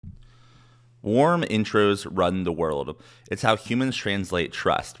Warm intros run the world. It's how humans translate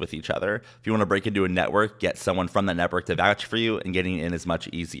trust with each other. If you want to break into a network, get someone from that network to vouch for you, and getting in is much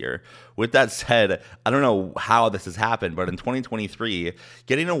easier. With that said, I don't know how this has happened, but in 2023,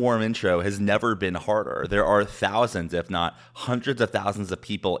 getting a warm intro has never been harder. There are thousands, if not hundreds of thousands of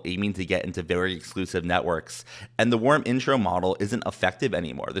people aiming to get into very exclusive networks, and the warm intro model isn't effective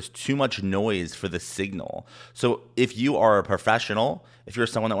anymore. There's too much noise for the signal. So if you are a professional, if you're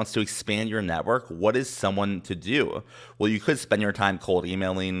someone that wants to expand your network, what is someone to do? Well, you could spend your time cold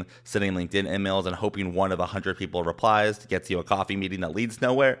emailing, sending LinkedIn emails, and hoping one of 100 people replies to get you a coffee meeting that leads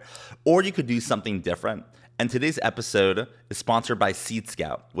nowhere. Or you could do something different. And today's episode is sponsored by Seed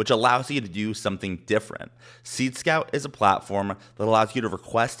Scout, which allows you to do something different. Seed Scout is a platform that allows you to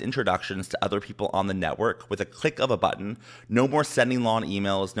request introductions to other people on the network with a click of a button. No more sending long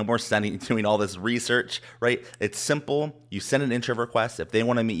emails, no more doing all this research, right? It's simple. You send an intro request. If they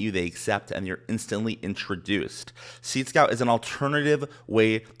want to meet you, they accept, and you're instantly introduced. Seed Scout is an alternative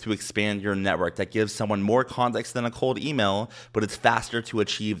way to expand your network that gives someone more context than a cold email, but it's faster to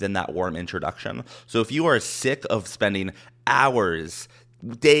achieve than that warm introduction. So if you are sick of spending hours,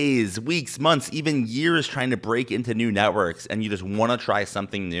 days, weeks, months, even years trying to break into new networks and you just want to try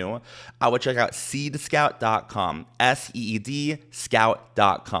something new, I would check out seedscout.com, SEED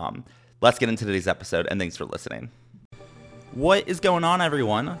scout.com. Let's get into today's episode, and thanks for listening. What is going on,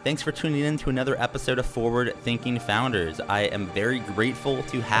 everyone? Thanks for tuning in to another episode of Forward Thinking Founders. I am very grateful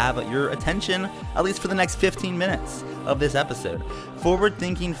to have your attention, at least for the next 15 minutes of this episode. Forward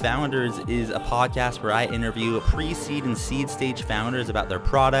Thinking Founders is a podcast where I interview pre-seed and seed stage founders about their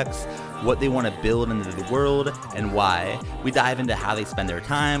products, what they want to build into the world, and why. We dive into how they spend their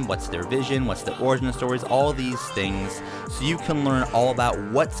time, what's their vision, what's the origin stories, all these things, so you can learn all about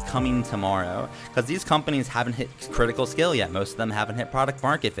what's coming tomorrow. Because these companies haven't hit critical scale yet. Most of them haven't hit product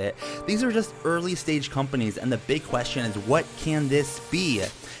market fit. These are just early stage companies, and the big question is, what can this be?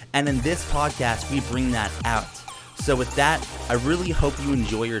 And in this podcast, we bring that out. So with that, I really hope you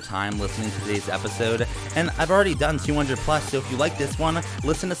enjoy your time listening to today's episode. And I've already done 200 plus, so if you like this one,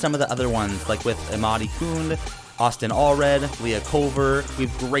 listen to some of the other ones, like with Imadi Kund, Austin Allred, Leah Culver. We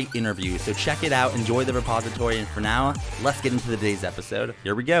have great interviews, so check it out, enjoy the repository, and for now, let's get into today's episode.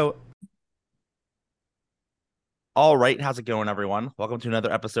 Here we go. All right, how's it going, everyone? Welcome to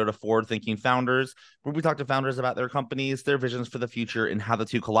another episode of Forward Thinking Founders, where we talk to founders about their companies, their visions for the future, and how the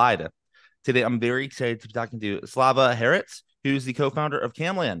two collide. Today, I'm very excited to be talking to Slava Heretz, who's the co-founder of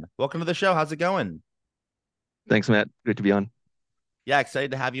Camlann. Welcome to the show. How's it going? Thanks, Matt. Great to be on. Yeah, excited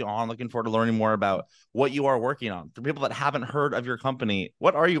to have you on. Looking forward to learning more about what you are working on. For people that haven't heard of your company,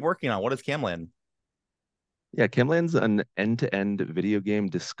 what are you working on? What is Camlann? Yeah, Camlann's an end-to-end video game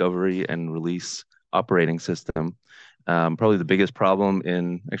discovery and release operating system. Probably the biggest problem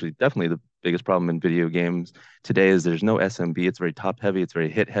definitely the biggest problem in video games today is there's no SMB. It's very top-heavy. It's very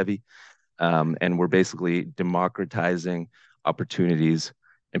hit-heavy. And we're basically democratizing opportunities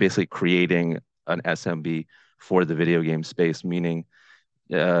and basically creating an SMB for the video game space, meaning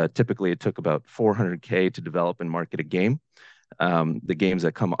typically it took about 400K to develop and market a game. The games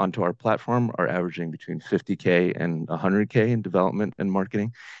that come onto our platform are averaging between 50K and 100K in development and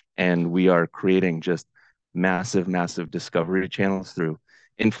marketing. And we are creating just massive, massive discovery channels through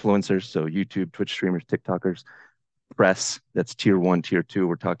influencers, so YouTube, Twitch streamers, TikTokers, press, that's tier 1, tier 2.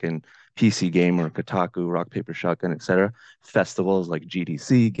 We're talking PC Gamer, Kotaku, Rock, Paper, Shotgun, etc. Festivals like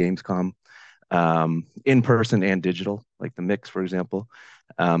GDC, Gamescom, in person and digital, like the Mix, for example.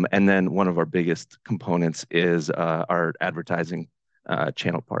 And then one of our biggest components is our advertising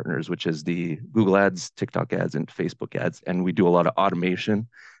channel partners, which is the Google ads, TikTok ads, and Facebook ads. And we do a lot of automation.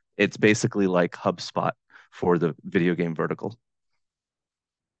 It's basically like HubSpot for the video game vertical.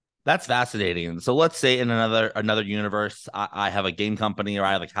 That's fascinating. So let's say in another universe, I have a game company, or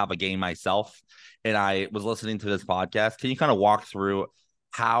I have a game myself, and I was listening to this podcast. Can you kind of walk through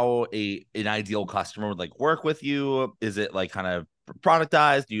how an ideal customer would work with you? Is it kind of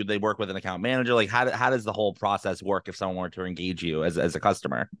productized? Do they work with an account manager? How does the whole process work if someone were to engage you as a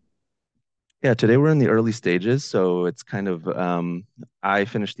customer? Yeah, today we're in the early stages, so it's kind of I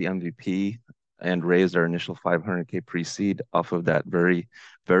finished the MVP and raised our initial 500K pre-seed off of that very,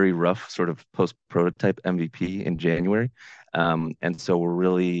 very rough sort of post-prototype MVP in January. And so we're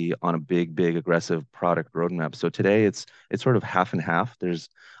really on a big, big aggressive product roadmap. So today it's sort of half and half. There's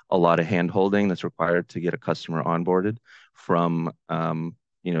a lot of hand-holding that's required to get a customer onboarded from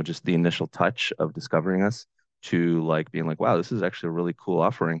just the initial touch of discovering us to being wow, this is actually a really cool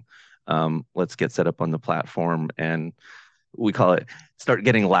offering. Let's get set up on the platform, and we call it start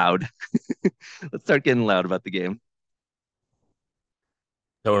getting loud. Let's start getting loud about the game.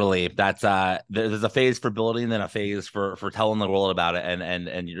 Totally. That's there's a phase for building, then a phase for telling the world about it,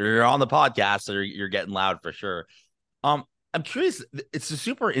 and you're on the podcast, so you're getting loud for sure. Um, I'm curious. It's a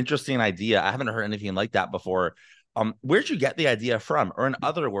super interesting idea. I haven't heard anything like that before. Where'd you get the idea from? Or in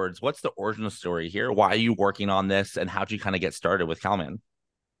other words, what's the origin story here? Why are you working on this, and how'd you kind of get started with Camlann?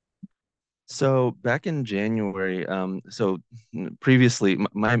 So back in January, previously,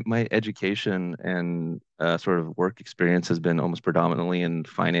 my education and sort of work experience has been almost predominantly in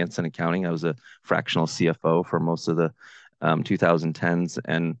finance and accounting. I was a fractional CFO for most of the 2010s,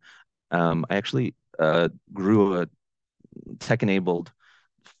 and I actually grew a tech-enabled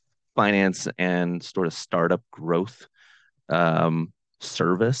finance and sort of startup growth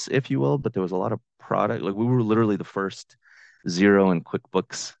service, if you will. But there was a lot of product. Like we were literally the first Zero and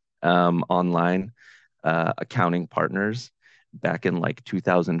QuickBooks online accounting partners back in like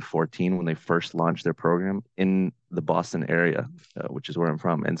 2014 when they first launched their program in the Boston area, which is where I'm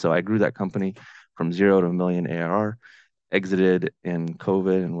from. And so I grew that company from 0 to 1 million ARR, exited in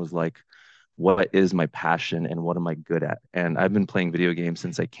COVID, and was like, what is my passion and what am I good at? And I've been playing video games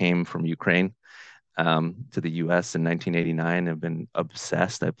since I came from Ukraine to the US in 1989. I've been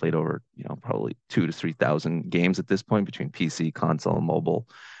obsessed. I played over, probably 2 to 3 thousand games at this point between PC, console, mobile,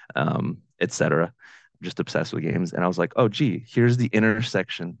 etc. Just obsessed with games. And I was like, oh, gee, here's the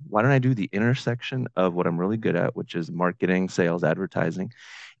intersection. Why don't I do the intersection of what I'm really good at, which is marketing, sales, advertising,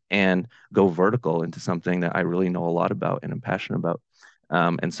 and go vertical into something that I really know a lot about and am passionate about.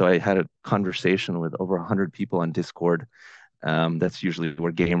 And so I had a conversation with over 100 people on Discord. That's usually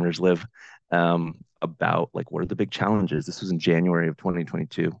where gamers live. About like what are the big challenges. This was in January of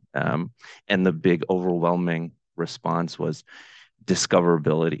 2022, and the big overwhelming response was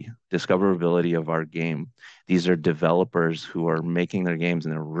discoverability of our game. These are developers who are making their games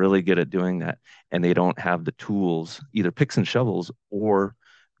and they're really good at doing that, and they don't have the tools, either picks and shovels or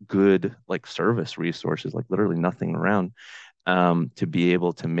good like service resources, like literally nothing around, to be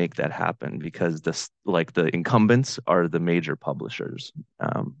able to make that happen because the incumbents are the major publishers,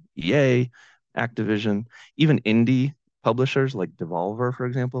 EA, Activision, even indie publishers like Devolver, for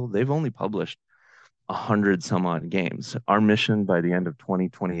example. They've only published 100 some odd games. Our mission by the end of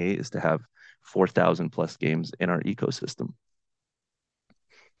 2028 is to have 4,000 plus games in our ecosystem.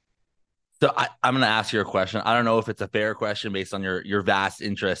 So I'm going to ask you a question. I don't know if it's a fair question based on your vast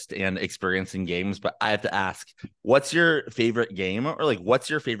interest and experience in games, but I have to ask, what's your favorite game, or like what's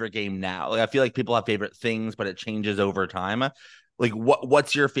your favorite game now? Like I feel like people have favorite things, but it changes over time. Like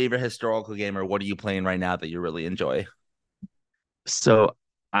what's your favorite historical game, or what are you playing right now that you really enjoy? So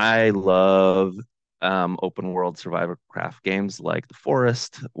I love open world survivor craft games like The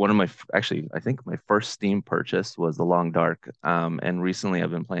Forest. One of my actually, I think my first Steam purchase was The Long Dark. And recently I've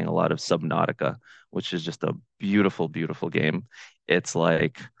been playing a lot of Subnautica, which is just a beautiful, beautiful game. It's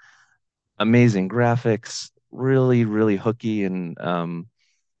like amazing graphics, really, really hooky and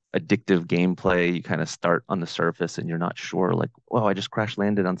addictive gameplay. You kind of start on the surface and you're not sure, like, oh, I just crash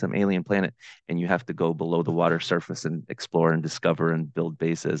landed on some alien planet, and you have to go below the water surface and explore and discover and build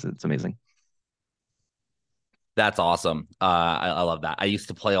bases. It's amazing. That's awesome. I love that. I used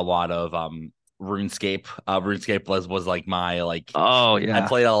to play a lot of RuneScape. RuneScape was like my like Oh I yeah,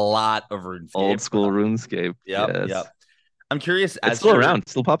 played a lot of old RuneScape. school RuneScape. Yep, Yes, yep. I'm curious it's as still you're around,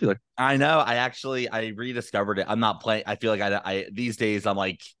 still popular. I know I rediscovered it. I'm not playing. I feel like I these days I'm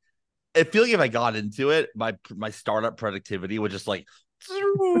like I feel like if I got into it, my startup productivity would just like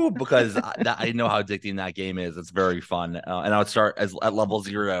because I know how addicting that game is. It's very fun, and I would start as at level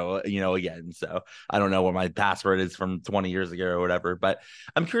 0, again. So I don't know what my password is from 20 years ago or whatever. But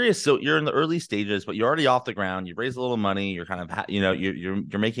I'm curious. So you're in the early stages, but you're already off the ground. You've raised a little money. You're kind of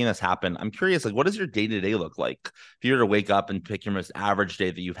you're making this happen. I'm curious, like, what does your day to day look like? If you were to wake up and pick your most average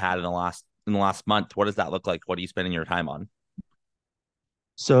day that you've had in the last month, what does that look like? What are you spending your time on?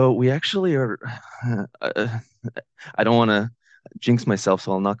 So we actually are. Uh, I don't want to jinx myself,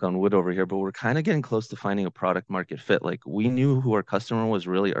 so I'll knock on wood over here, but we're kind of getting close to finding a product market fit. Like we knew who our customer was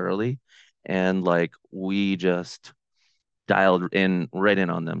really early, and like we just dialed in right in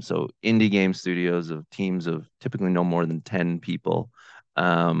on them. So indie game studios of teams of typically no more than 10 people,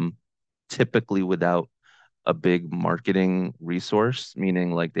 um, typically without a big marketing resource,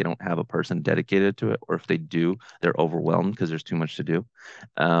 meaning like they don't have a person dedicated to it, or if they do, they're overwhelmed because there's too much to do.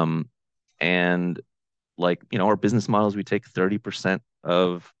 Um, and like, our business models, we take 30%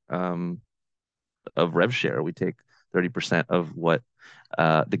 of rev share. We take 30% of what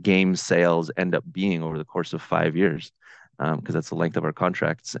the game sales end up being over the course of 5 years, because that's the length of our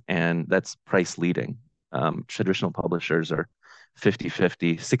contracts, and that's price leading. Traditional publishers are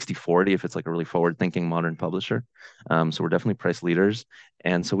 50-50, 60-40 if it's like a really forward-thinking modern publisher. So we're definitely price leaders.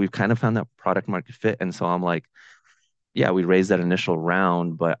 And so we've kind of found that product market fit. And so I'm like, yeah, we raised that initial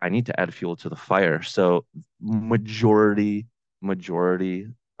round, but I need to add fuel to the fire. So majority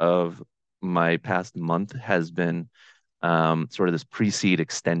of my past month has been sort of this pre-seed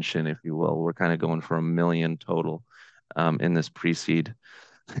extension, if you will. We're kind of going for 1 million total in this pre-seed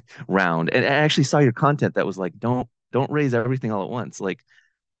round. And I actually saw your content that was like, don't raise everything all at once. Like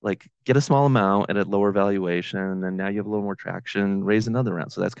get a small amount at a lower valuation, and then now you have a little more traction, raise another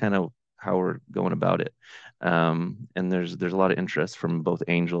round. So that's kind of how we're going about it. And there's a lot of interest from both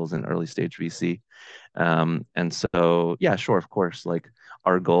angels and early stage VC. And so yeah, sure, of course. Like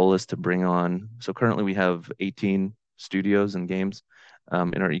our goal is to bring on. So currently we have 18 studios and games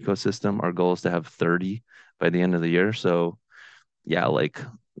in our ecosystem. Our goal is to have 30 by the end of the year. So yeah, like,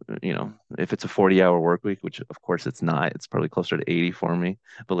 if it's a 40-hour work week, which of course it's not, it's probably closer to 80 for me,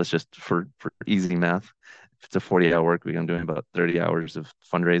 but let's just for easy math, if it's a 40-hour work week, I'm doing about 30 hours of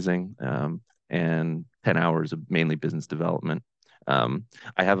fundraising, and 10 hours of mainly business development. I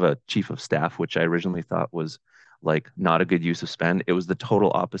have a chief of staff, which I originally thought was like not a good use of spend. It was the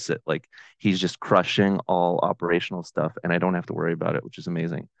total opposite. Like he's just crushing all operational stuff and I don't have to worry about it, which is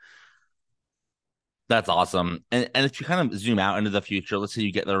amazing. That's awesome. And if you kind of zoom out into the future, let's say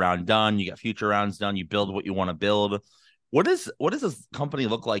you get the round done, you get future rounds done, you build what you want to build. What does this company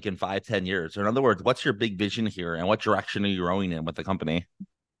look like in 5, 10 years? Or in other words, what's your big vision here and what direction are you growing in with the company?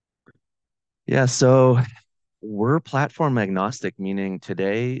 Yeah, so we're platform agnostic, meaning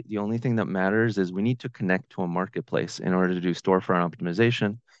today the only thing that matters is we need to connect to a marketplace in order to do storefront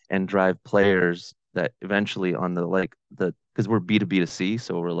optimization and drive players that eventually on the like the because we're B2B to C,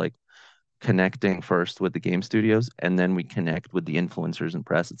 so we're like connecting first with the game studios and then we connect with the influencers and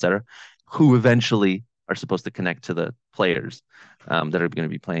press, et cetera, who eventually are supposed to connect to the players that are going to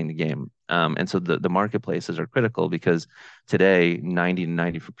be playing the game. And so the marketplaces are critical because today 90 to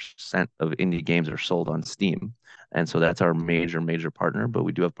 90% of indie games are sold on Steam. And so that's our major partner. But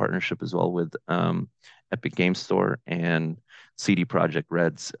we do have partnership as well with Epic Game Store and CD Projekt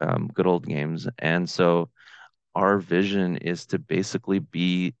Red's Good Old Games. And so our vision is to basically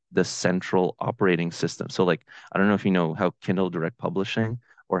be the central operating system. So like I don't know if you know how Kindle Direct Publishing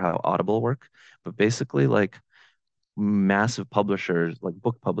or how Audible work, but basically like massive publishers like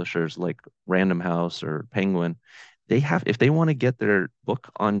book publishers like Random House or Penguin, they have if they want to get their book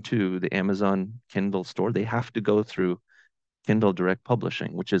onto the Amazon Kindle store, they have to go through Kindle Direct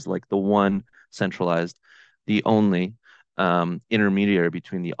Publishing, which is like the one centralized, the only intermediary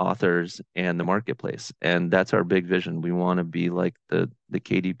between the authors and the marketplace. And that's our big vision. We want to be like the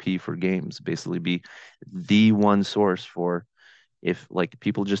KDP for games, basically be the one source for if like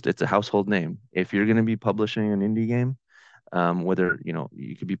people just it's a household name. If you're going to be publishing an indie game, whether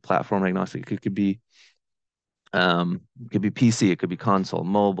you could be platform agnostic, it could be PC, it could be console,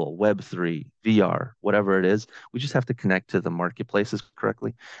 mobile, Web3, VR, whatever it is. We just have to connect to the marketplaces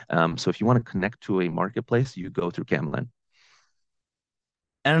correctly. So if you want to connect to a marketplace, you go through Camlann.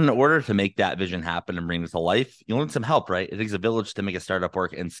 And in order to make that vision happen and bring it to life, you'll need some help, right? It takes a village to make a startup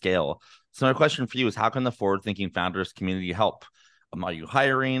work and scale. So my question for you is how can the forward-thinking founders community help? Are you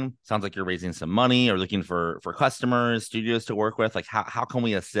hiring? Sounds like you're raising some money or looking for customers, studios to work with. Like how can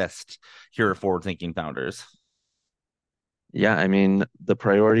we assist here at forward-thinking founders? Yeah, I mean, the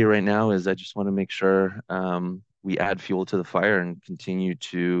priority right now is I just want to make sure we add fuel to the fire and continue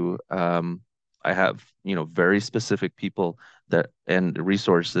to. I have, very specific people that and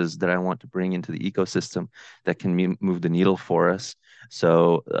resources that I want to bring into the ecosystem that can move the needle for us.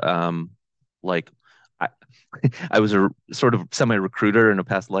 So, like, I, I was a sort of semi-recruiter in a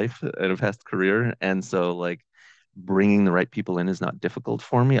past life, in a past career, and so like bringing the right people in is not difficult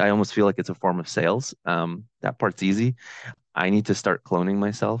for me. I almost feel like it's a form of sales. That part's easy. I need to start cloning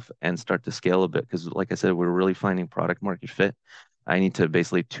myself and start to scale a bit because, like I said, we're really finding product market fit. I need to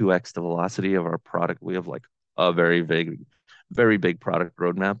basically 2x the velocity of our product. We have like a very big product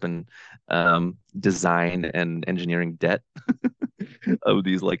roadmap and design and engineering debt of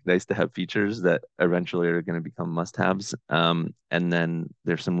these like nice to have features that eventually are going to become must haves. And then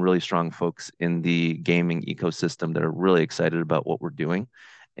there's some really strong folks in the gaming ecosystem that are really excited about what we're doing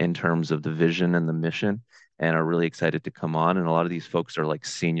in terms of the vision and the mission and are really excited to come on. And a lot of these folks are like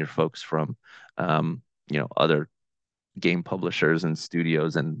senior folks from, other game publishers and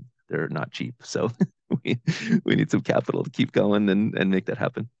studios, and they're not cheap. So we, we need some capital to keep going and make that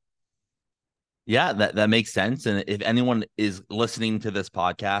happen. Yeah, that makes sense. And if anyone is listening to this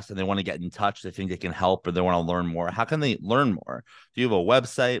podcast and they want to get in touch, they think they can help or they want to learn more, how can they learn more? Do you have a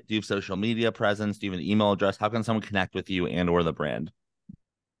website? Do you have social media presence? Do you have an email address? How can someone connect with you and or the brand?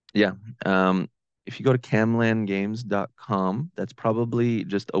 Yeah. If you go to camlanngames.com, that's probably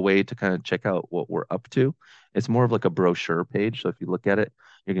just a way to kind of check out what we're up to. It's more of like a brochure page. So if you look at it,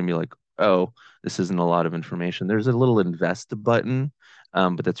 you're gonna be like, oh, this isn't a lot of information. There's a little invest button,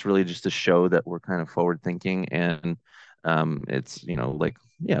 but that's really just to show that we're kind of forward thinking and it's, like,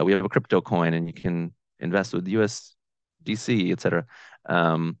 yeah, we have a crypto coin and you can invest with USDC, et cetera.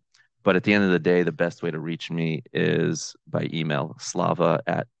 Um, but at the end of the day, the best way to reach me is by email,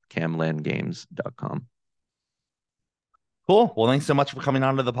 slava@camlanngames.com. Cool. Well, thanks so much for coming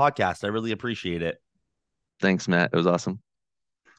on to the podcast. I really appreciate it. Thanks, Matt. It was awesome.